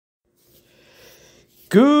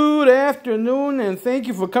Good afternoon, and thank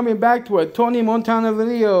you for coming back to a Tony Montana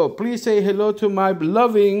video. Please say hello to my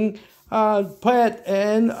loving pet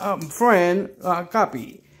and friend,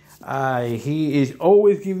 Copy. He is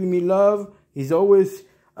always giving me love. He's always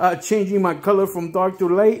changing my color from dark to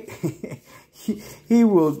light. he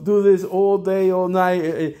will do this all day, all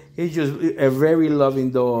night. He's just a very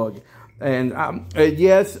loving dog. And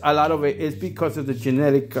yes, a lot of it is because of the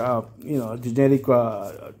genetic,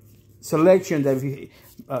 selection that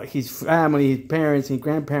his family, his parents, and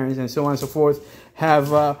grandparents, and so on and so forth have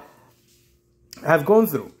gone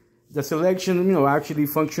through. The selection, actually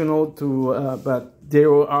functional to, but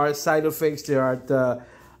there are side effects. There are the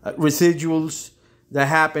residuals that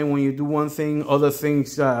happen when you do one thing. Other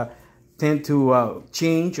things tend to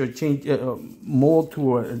change mold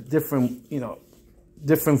to a different,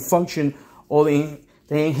 different function, or they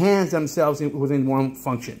enhance themselves within one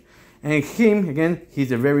function. And him, again,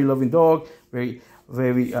 he's a very loving dog, very,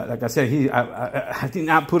 like I said, I did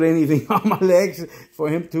not put anything on my legs for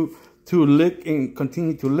him to lick and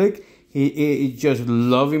continue to lick. He is just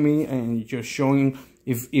loving me and just showing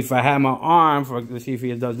if I have my arm, let's see if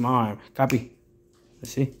he does my arm. Copy.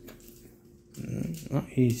 Let's see.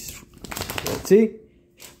 Let's see.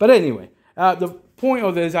 But anyway, the point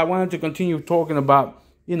of this, I wanted to continue talking about,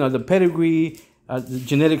 the pedigree, the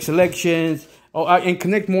genetic selections, and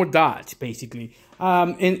connect more dots, basically.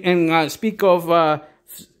 And speak of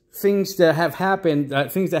things that have happened,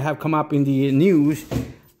 things that have come up in the news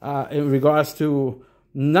in regards to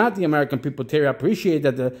not the American Pitbull Terrier. I appreciate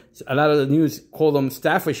that a lot of the news call them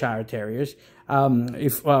Staffordshire Terriers.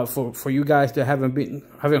 For you guys that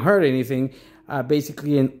haven't heard anything,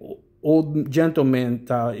 basically an old gentleman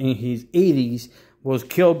in his 80s was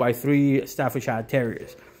killed by 3 Staffordshire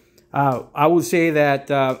Terriers. I would say that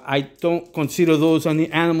I don't consider those on the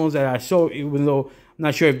animals that I saw, even though I'm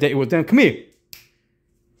not sure if it was them. Come here.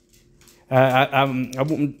 I'm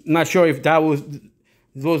not sure if that was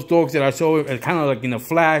those dogs that I saw, kind of like in a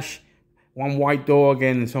flash. One white dog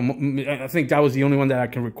and some. I think that was the only one that I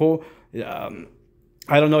can recall. I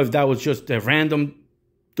don't know if that was just a random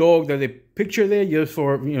dog that they picture there, just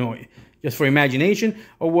for just for imagination,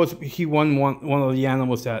 or was he one of the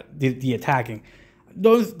animals that did the attacking.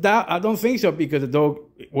 I don't think so, because the dog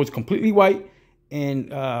was completely white,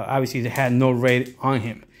 and obviously they had no red on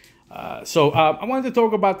him. So I wanted to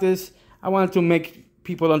talk about this. I wanted to make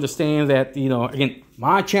people understand that, again,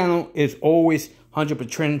 my channel is always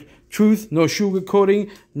 100% truth, no sugarcoating,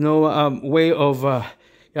 no way of,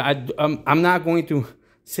 I'm not going to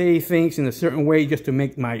say things in a certain way just to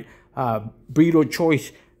make my breed or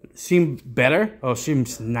choice seem better or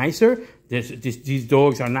seems nicer. These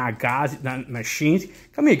dogs are not gods, not machines.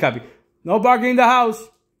 Come here, Copy. No barking in the house.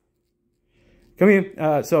 Come here.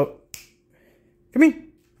 Come here.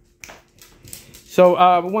 So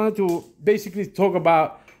I wanted to basically talk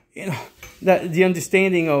about, the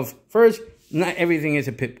understanding of, first, not everything is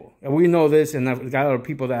a pit bull. And we know this, and I've got a lot of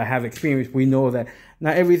people that have experience. We know that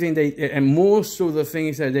not everything and most of the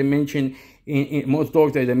things that they mention in most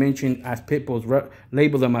dogs that they mention as pit bulls,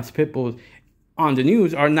 label them as pit bulls on the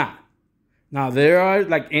news, are not. Now, there are,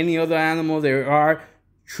 like any other animal, there are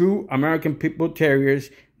true American Pitbull Terriers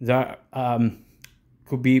that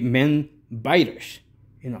could be men biters.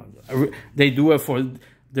 They do it for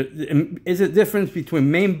is a difference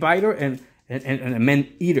between man biter and a man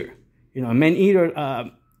eater. A man eater,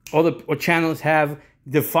 all the channels have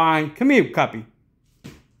defined. Come here, Copy.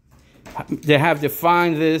 They have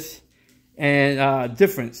defined this and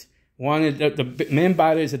difference. One is the man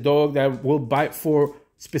biter is a dog that will bite for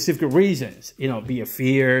specific reasons, be it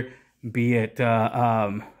fear, be it,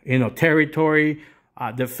 territory,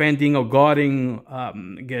 defending or guarding,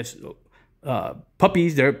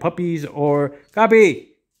 puppies, they're puppies, or Copy.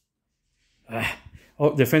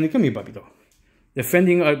 Defending, come here, puppy dog.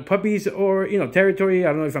 Defending puppies or, territory. I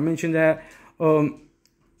don't know if I mentioned that.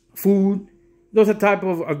 Food. Those are type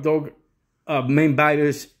of dog, main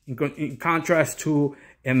biters, in contrast to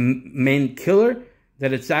a main killer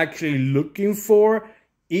that it's actually looking for,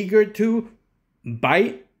 eager to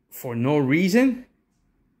bite for no reason.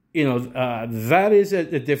 That is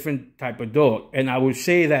a different type of dog. And I would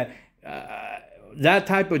say that that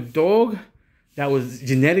type of dog that was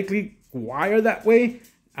genetically wired that way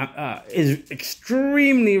is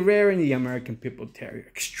extremely rare in the American Pitbull Terrier.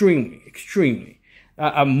 Extremely.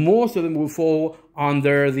 Most of them will fall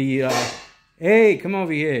under the, hey, come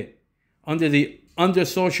over here, under the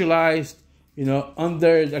under-socialized,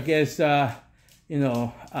 under, I guess,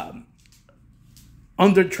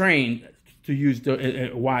 undertrained, to use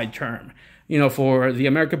the wide term. For the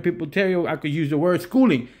American Pitbull Terrier, I could use the word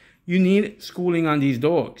schooling. You need schooling on these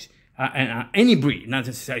dogs. and any breed, not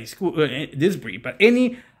necessarily this breed, but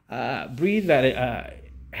any breed that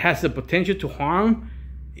has the potential to harm,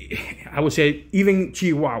 I would say even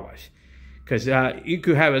Chihuahuas, because you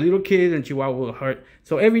could have a little kid and Chihuahua will hurt.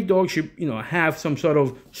 So every dog should, have some sort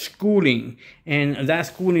of schooling, and that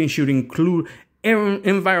schooling should include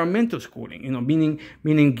environmental schooling.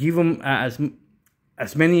 Meaning give them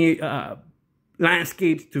as many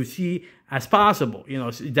landscapes to see as possible.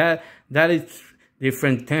 So that is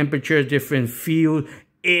different temperatures, different field,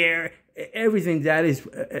 air, everything. That is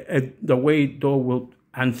the way dog will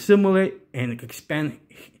assimilate and expand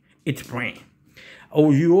its brain.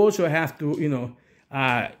 Or you also have to,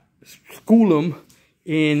 school them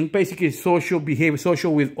in basically social behavior,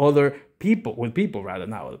 social with other people, with people.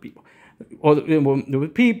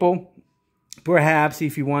 Perhaps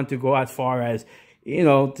if you want to go as far as,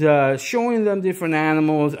 showing them different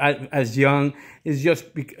animals as young, is just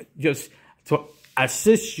to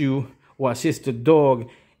assist you or assist the dog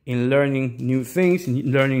in learning new things,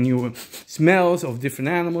 learning new smells of different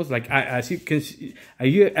animals. Like as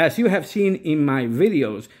you have seen in my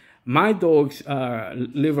videos, my dogs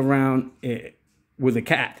live around with a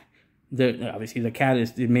cat. Obviously the cat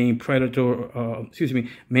is the main predator.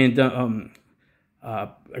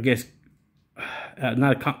 I guess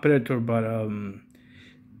not a competitor, but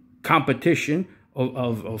competition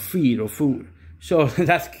of feed or food. So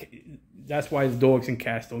that's why the dogs and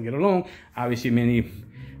cats don't get along. Obviously, many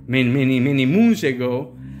moons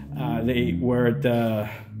ago, they were the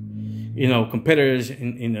competitors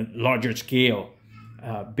in a larger scale,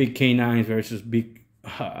 big canines versus big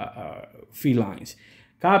felines.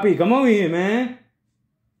 Copy, come over here, man.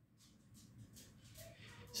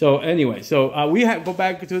 So anyway, we have go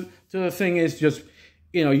back to the thing is just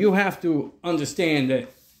you have to understand that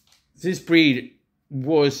this breed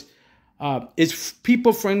is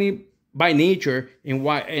people friendly by nature, and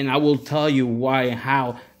why, and I will tell you why and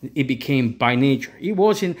how it became by nature. It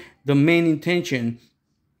wasn't the main intention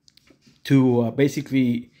to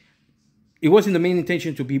it wasn't the main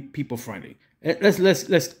intention to be people friendly.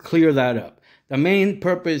 Let's clear that up. The main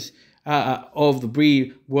purpose of the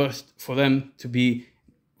breed was for them to be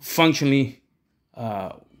functionally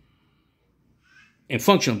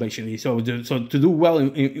functional, basically. So to do well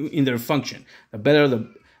in their function. The better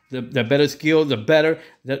the better skill, the better.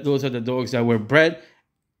 Those are the dogs that were bred.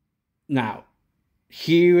 Now,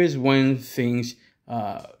 here is when things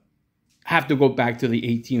have to go back to the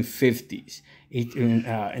 1850s. In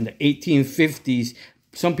the 1850s,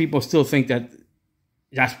 some people still think that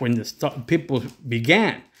that's when the Pitbull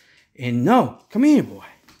began. And no, come here, boy.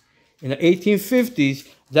 In the 1850s,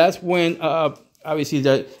 that's when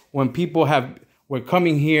obviously when people were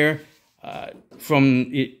coming here from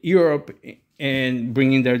Europe and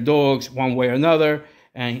bringing their dogs one way or another.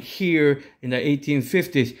 And here in the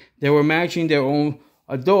 1850s, they were matching their own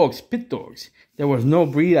dogs, pit dogs. There was no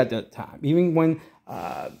breed at that time. Even when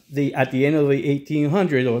at the end of the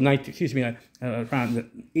 1800s or around the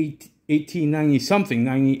 1890 something,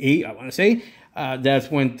 98, I want to say,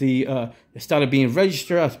 that's when they started being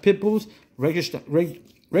registered as pit bulls,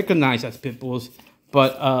 recognized as pit bulls,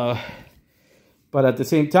 but at the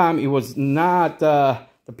same time, it was not the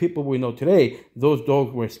people we know today. Those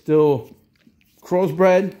dogs were still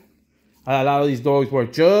crossbred. A lot of these dogs were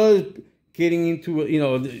just getting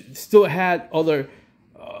into, still had other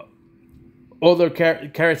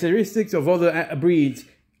characteristics of other breeds,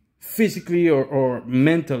 physically or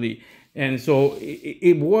mentally. And so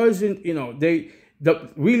it wasn't,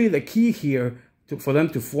 really the key here for them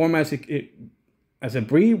to form as a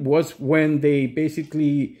breed was when they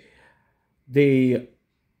basically, they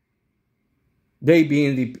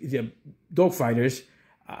being the dog fighters,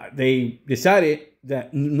 they decided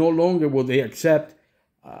that no longer will they accept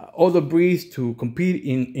other breeds to compete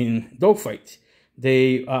in dog fights.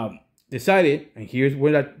 They decided, and here's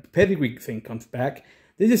where that pedigree thing comes back,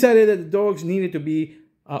 they decided that the dogs needed to be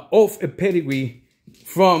of a pedigree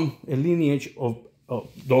from a lineage of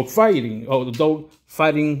dog fighting, or the dog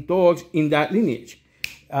fighting dogs in that lineage.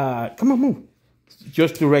 Come on, move.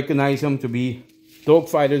 Just to recognize them to be dog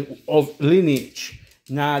fighters of lineage,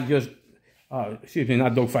 not just,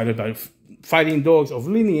 not dog fighters, but fighting dogs of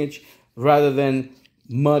lineage, rather than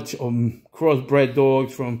much of crossbred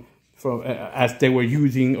dogs from as they were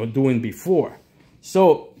using or doing before.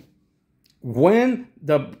 So when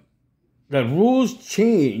the rules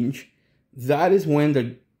change, that is when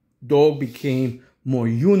the dog became more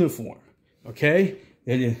uniform. Okay,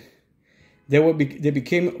 they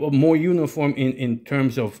became more uniform in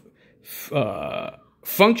terms of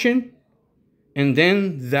function, and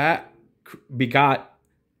then that begot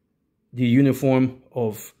the uniform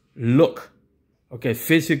of look. Okay,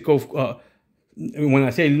 physical. When I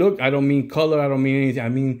say look, I don't mean color. I don't mean anything. I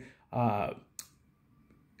mean, I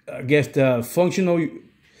guess the functional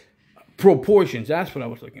proportions. That's what I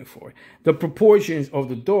was looking for. The proportions of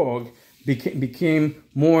the dog became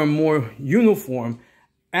more and more uniform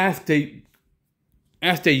as they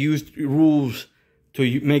used rules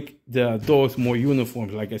to make the dogs more uniform.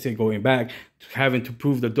 Like I said, going back to having to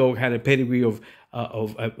prove the dog had a pedigree of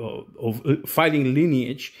fighting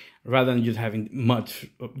lineage, rather than just having much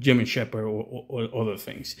German Shepherd or other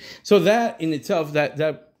things. So that in itself,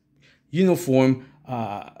 that uniform,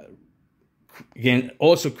 again,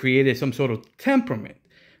 also created some sort of temperament,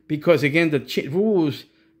 because again, the rules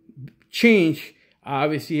changed,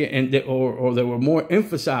 obviously, and they were more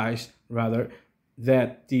emphasized, rather,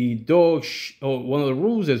 that the dog, or one of the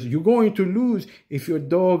rules is you're going to lose if your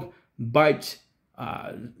dog bites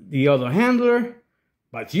the other handler,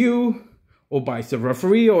 bites you, or bites the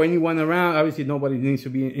referee or anyone around. Obviously, nobody needs to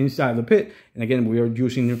be inside the pit. And again, we are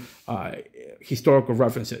using historical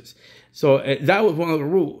references. So that was one of the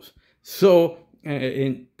rules. So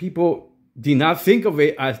and people did not think of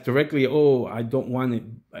it as directly, oh, I don't want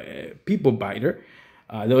a people biter.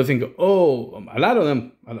 They would think, oh, a lot of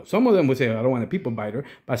them, some of them would say, I don't want a people biter.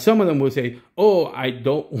 But some of them would say, oh, I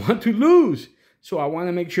don't want to lose. So I want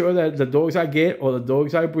to make sure that the dogs I get or the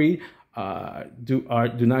dogs I breed do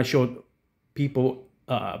not show people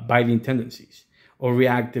biting tendencies or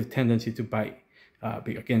reactive tendency to bite.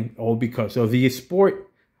 Again, all because of the sport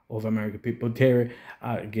of American Pitbull Terrier.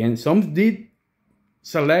 Again, some did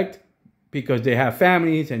select because they have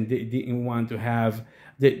families and they didn't want to have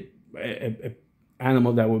the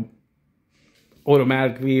animal that would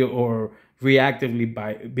automatically or reactively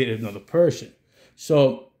bite another person.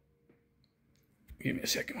 So, give me a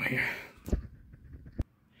second right here.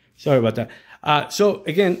 Sorry about that. So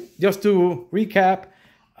again, just to recap,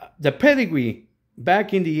 the pedigree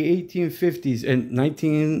back in the 1850s and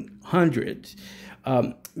 1900s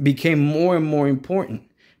became more and more important,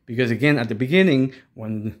 because again, at the beginning,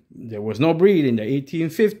 when there was no breed in the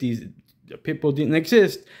 1850s, the Pitbull didn't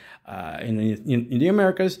exist in the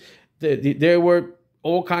Americas. There were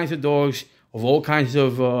all kinds of dogs of all kinds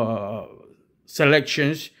of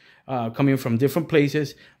selections coming from different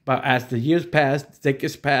places. But as the years passed,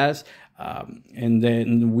 decades passed, and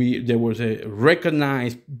then there was a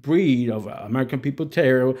recognized breed of American Pitbull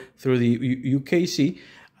Terrier through the UKC.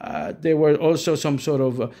 There were also some sort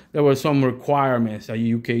of there were some requirements at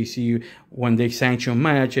UKC when they sanction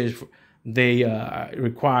matches. They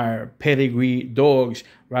require pedigree dogs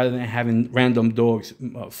rather than having random dogs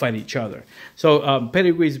fight each other. So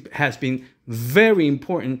pedigree has been very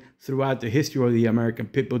important throughout the history of the American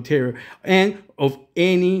Pitbull Terrier and of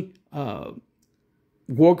any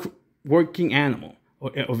working animal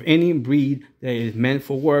or of any breed that is meant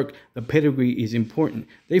for work. The pedigree is important.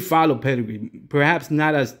 They follow pedigree, perhaps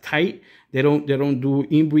not as tight. They don't do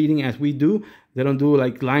inbreeding as we do. They don't do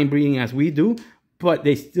like line breeding as we do. But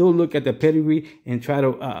they still look at the pedigree and try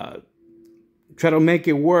to make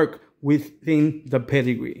it work within the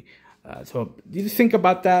pedigree. So you think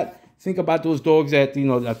about that. Think about those dogs that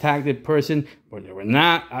attacked the person, but they were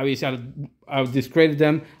not. Obviously, I would discredit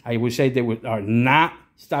them. I would say they are not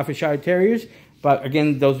Staffordshire Terriers. But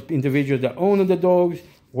again, those individuals that owned the dogs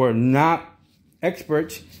were not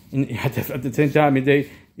experts. At the same time,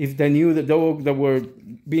 if they knew the dog that were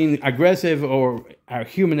being aggressive or are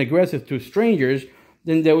human aggressive to strangers,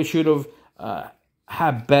 then they should have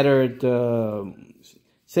had better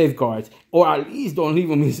safeguards, or at least don't leave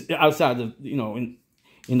them outside the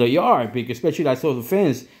in the yard, because especially I saw the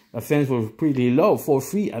fence. The fence was pretty low, 4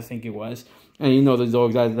 feet, I think it was, and the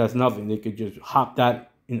dogs that's nothing. They could just hop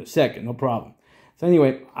that in a second, no problem. So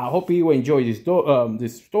anyway, I hope you enjoy this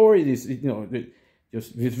story, this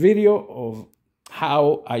video of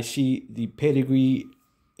how I see the pedigree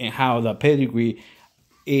and how the pedigree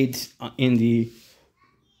aids in the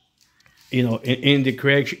in the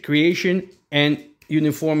creation and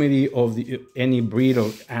uniformity of any breed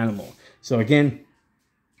of animal. So again,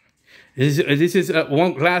 this is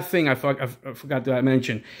one last thing I forgot to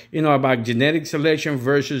mention. About genetic selection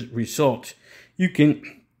versus results. You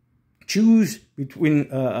can choose between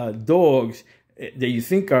dogs that you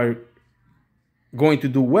think are going to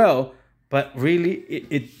do well, but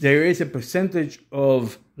really there is a percentage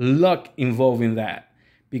of luck involved in that.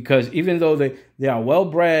 Because even though they are well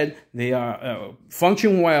bred, they are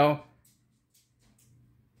function well.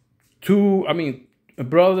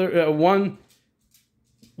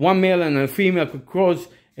 One male and a female could cross,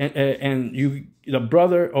 and the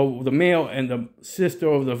brother of the male and the sister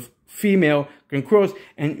of the female can cross,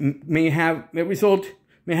 and may have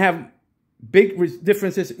big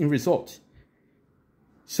differences in results.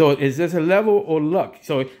 So is this a level or luck?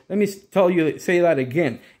 So let me say that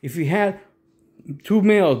again. If you had 2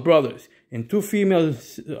 male brothers and 2 female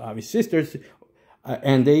sisters,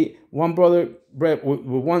 and one brother bred with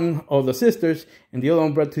one of the sisters and the other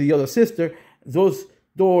one bred to the other sister, those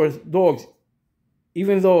dogs,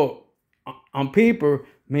 even though on paper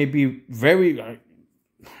may be very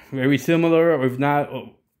similar, or if not,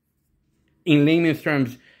 in layman's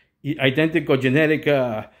terms, identical genetic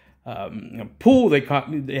pool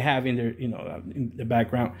they have in their in the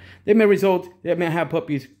background, they may have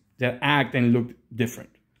puppies that act and look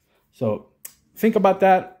different. So think about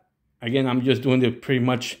that. Again, I'm just doing it pretty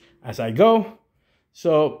much as I go.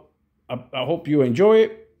 So I hope you enjoy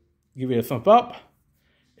it. Give it a thumbs up.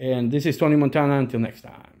 And this is Tony Montana. Until next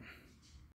time.